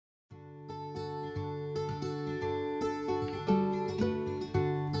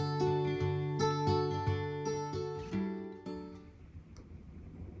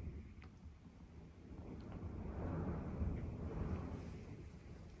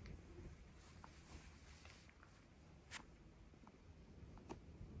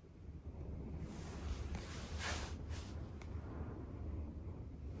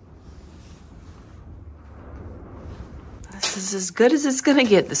is as good as it's gonna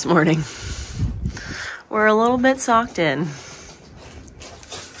get this morning. We're a little bit socked in.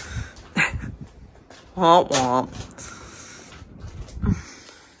 Womp womp.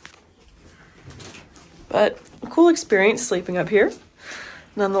 But a cool experience sleeping up here,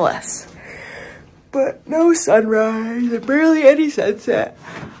 nonetheless. But no sunrise and barely any sunset.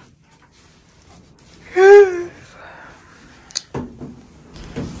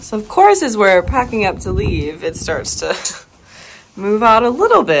 So of course, as we're packing up to leave, it starts to move out a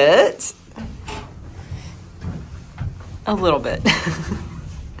little bit. A little bit.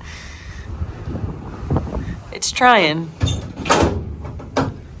 It's trying.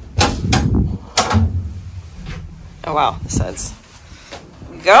 Oh wow, this side's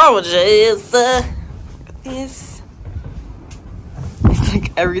gorgeous. Look at this. It's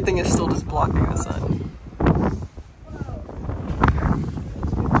like everything is still just blocking the sun.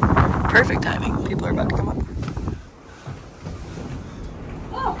 Perfect timing. People are about to come up.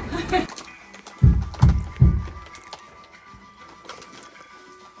 Oh.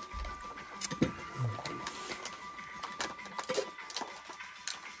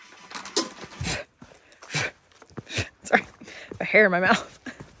 Sorry, a hair in my mouth.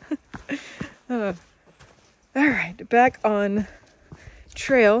 All right, back on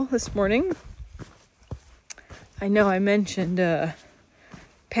trail this morning. I know I mentioned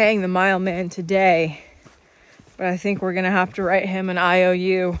paying the mile man today, but I think we're gonna have to write him an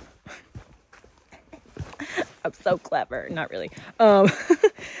IOU. I'm so clever. Not really.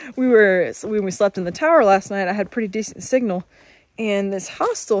 When we slept in the tower last night, I had pretty decent signal, and this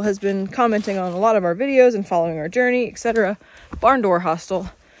hostel has been commenting on a lot of our videos and following our journey, etc. Barn Door Hostel.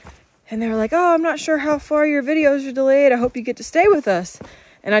 And they were like, oh, I'm not sure how far your videos are delayed. I hope you get to stay with us.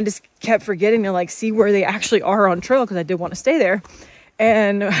 And I just kept forgetting to like see where they actually are on trail because I did want to stay there.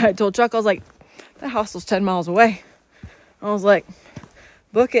 And I told Chuck, I was like, that hostel's 10 miles away. I was like,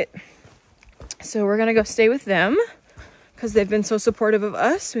 book it. So we're going to go stay with them because they've been so supportive of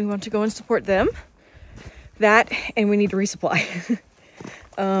us. We want to go and support them. That, and we need to resupply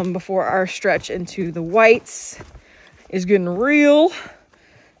before our stretch into the whites is getting real.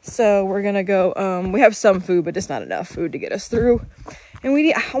 So we're going to go, we have some food, but it's not enough food to get us through. And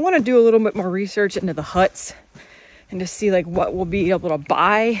I want to do a little bit more research into the huts and to see like what we'll be able to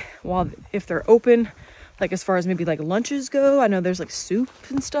buy if they're open, like as far as maybe like lunches go. I know there's like soup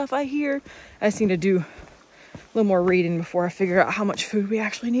and stuff I hear. I just need to do a little more reading before I figure out how much food we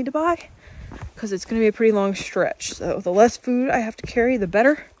actually need to buy, because it's going to be a pretty long stretch. So the less food I have to carry, the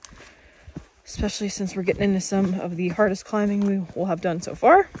better, especially since we're getting into some of the hardest climbing we will have done so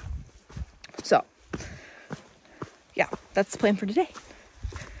far. So yeah, that's the plan for today.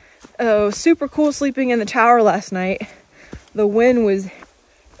 Oh, super cool sleeping in the tower last night. The wind was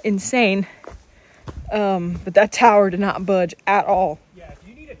insane, but that tower did not budge at all. Yeah, if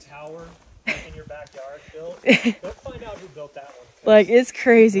you need a tower in your backyard built, go find out who built that one. Like, it's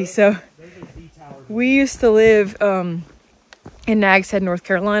crazy. Those are the towers. We used to live in Nags Head, North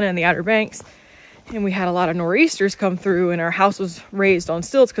Carolina, in the Outer Banks, and we had a lot of nor'easters come through, and our house was raised on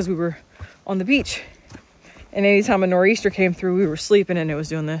stilts because we were on the beach. And anytime a nor'easter came through, we were sleeping and it was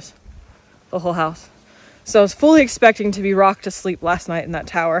doing this. The whole house. So I was fully expecting to be rocked to sleep last night in that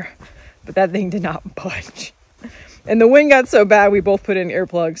tower, but that thing did not budge. And the wind got so bad we both put in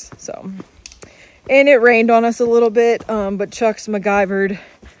earplugs. So, and it rained on us a little bit, but Chuck's MacGyvered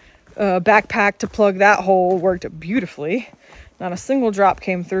backpack to plug that hole worked beautifully. Not a single drop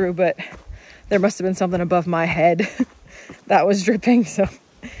came through, but there must have been something above my head that was dripping. So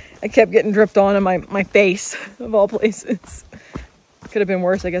I kept getting dripped on in my face, of all places. Could have been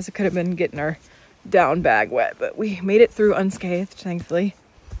worse. I guess it could have been getting our down bag wet, but we made it through unscathed, thankfully.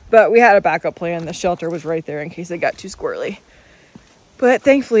 But we had a backup plan. The shelter was right there in case it got too squirrely. But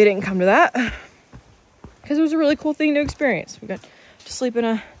thankfully it didn't come to that, because it was a really cool thing to experience. We got to sleep in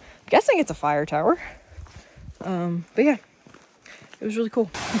I'm guessing it's a fire tower. But yeah, it was really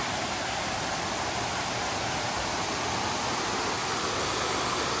cool.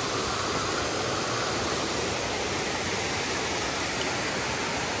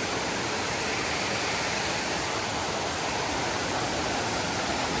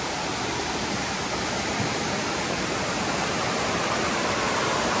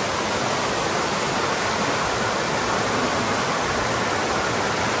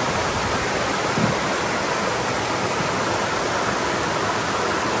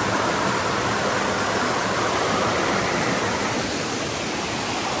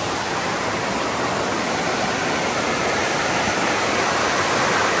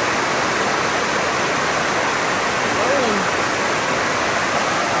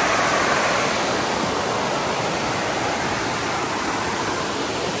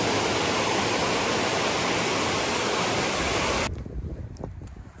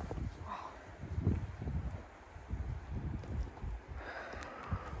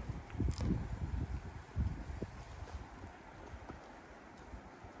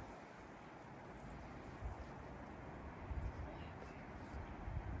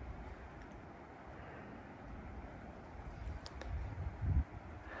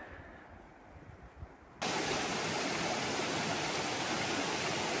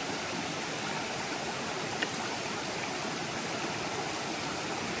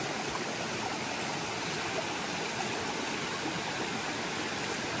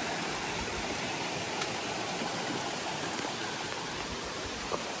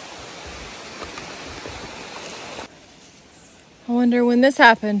 I wonder when this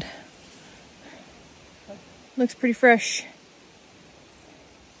happened. Looks pretty fresh.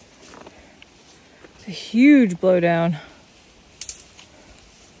 It's a huge blowdown.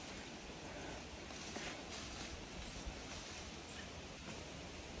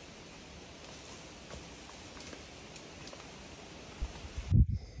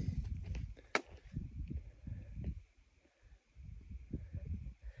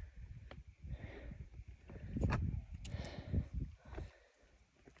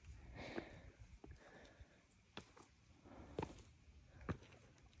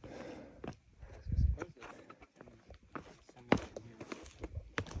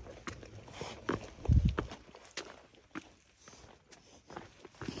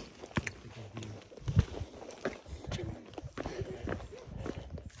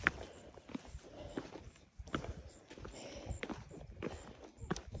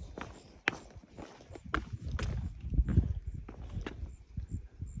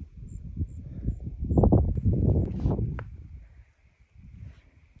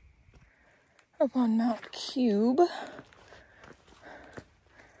 Up on Mount Cube.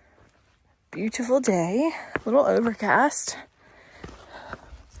 Beautiful day, a little overcast,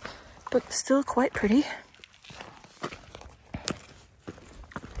 but still quite pretty.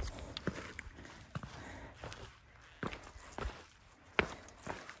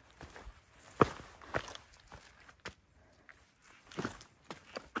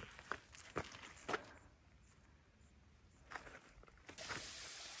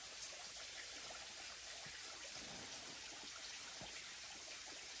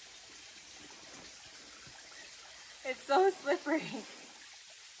 It's so slippery.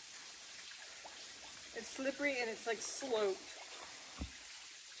 It's slippery and it's like sloped.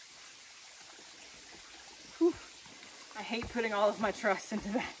 Whew. I hate putting all of my trust into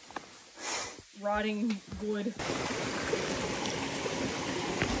that rotting wood.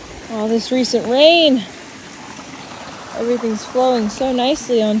 All this recent rain. Everything's flowing so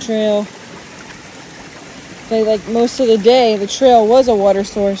nicely on trail. Like most of the day, the trail was a water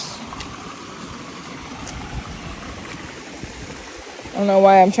source. I don't know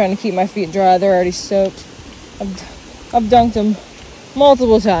why I'm trying to keep my feet dry. They're already soaked. I've dunked them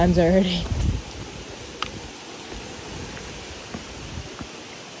multiple times already.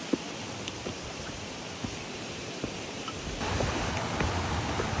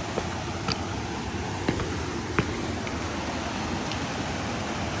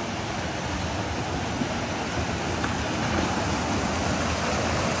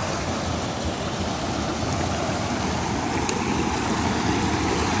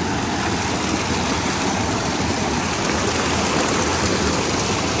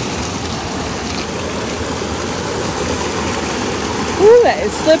 Ooh, that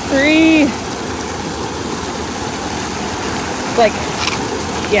is slippery. It's like,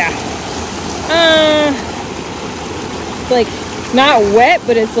 yeah. It's like not wet,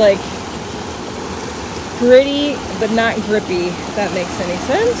 but it's like gritty, but not grippy, if that makes any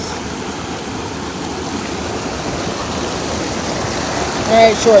sense. All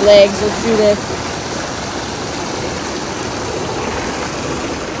right, short legs, let's do this.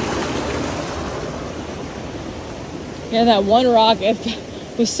 Yeah, that one rock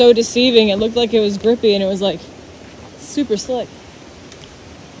was so deceiving. It looked like it was grippy and it was like super slick.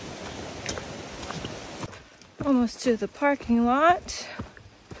 Almost to the parking lot.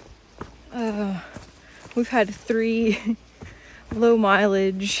 We've had 3 low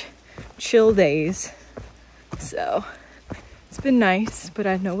mileage chill days. So it's been nice, but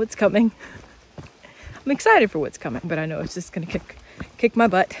I know what's coming. I'm excited for what's coming, but I know it's just gonna kick my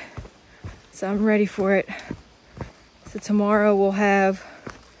butt. So I'm ready for it. So tomorrow we'll have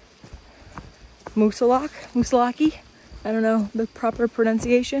Moosalaki. I don't know the proper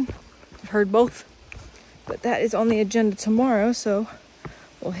pronunciation. I've heard both. But that is on the agenda tomorrow, so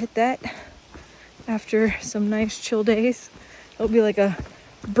we'll hit that after some nice chill days. It'll be like a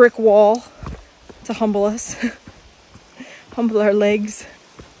brick wall to humble us. Humble our legs.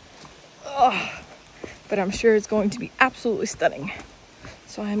 Oh, but I'm sure it's going to be absolutely stunning.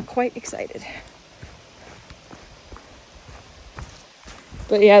 So I'm quite excited.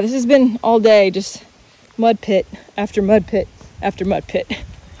 But yeah, this has been all day, just mud pit after mud pit after mud pit.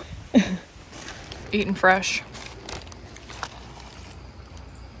 Eating fresh.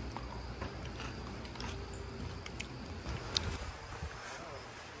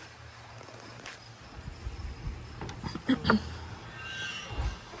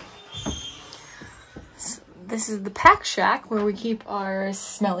 This is the pack shack where we keep our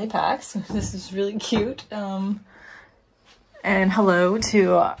smelly packs. This is really cute. And hello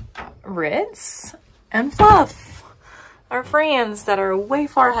to Ritz and Fluff. our friends that are way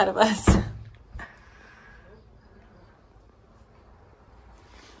far ahead of us.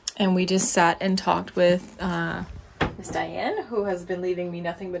 And we just sat and talked with Miss Diane, who has been leaving me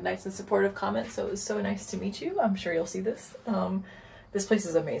nothing but nice and supportive comments. So it was so nice to meet you. I'm sure you'll see this. This place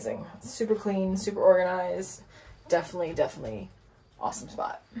is amazing. Super clean, super organized. Definitely, definitely awesome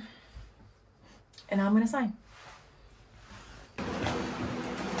spot. And I'm gonna sign.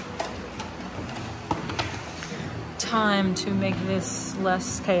 Time to make this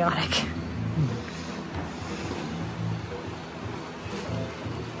less chaotic.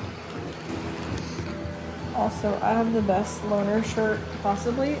 Also, I have the best loaner shirt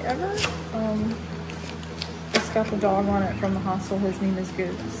possibly ever. It's got the dog on it from the hostel. His name is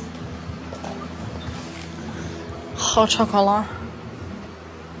Goose. Hot chocolate.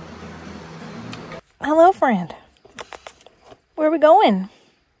 Hello, friend. Where are we going?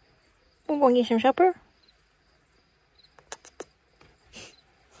 We're going to get some supper.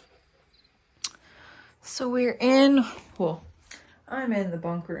 So we're in, well, I'm in the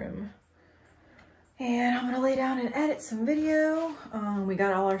bunk room. And I'm gonna lay down and edit some video. We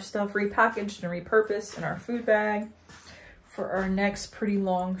got all our stuff repackaged and repurposed in our food bag for our next pretty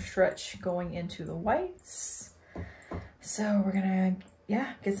long stretch going into the whites. So we're gonna,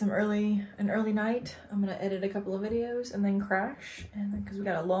 yeah, get an early night. I'm gonna edit a couple of videos and then crash, and then because we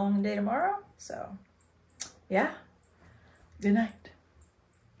got a long day tomorrow. So yeah, good night.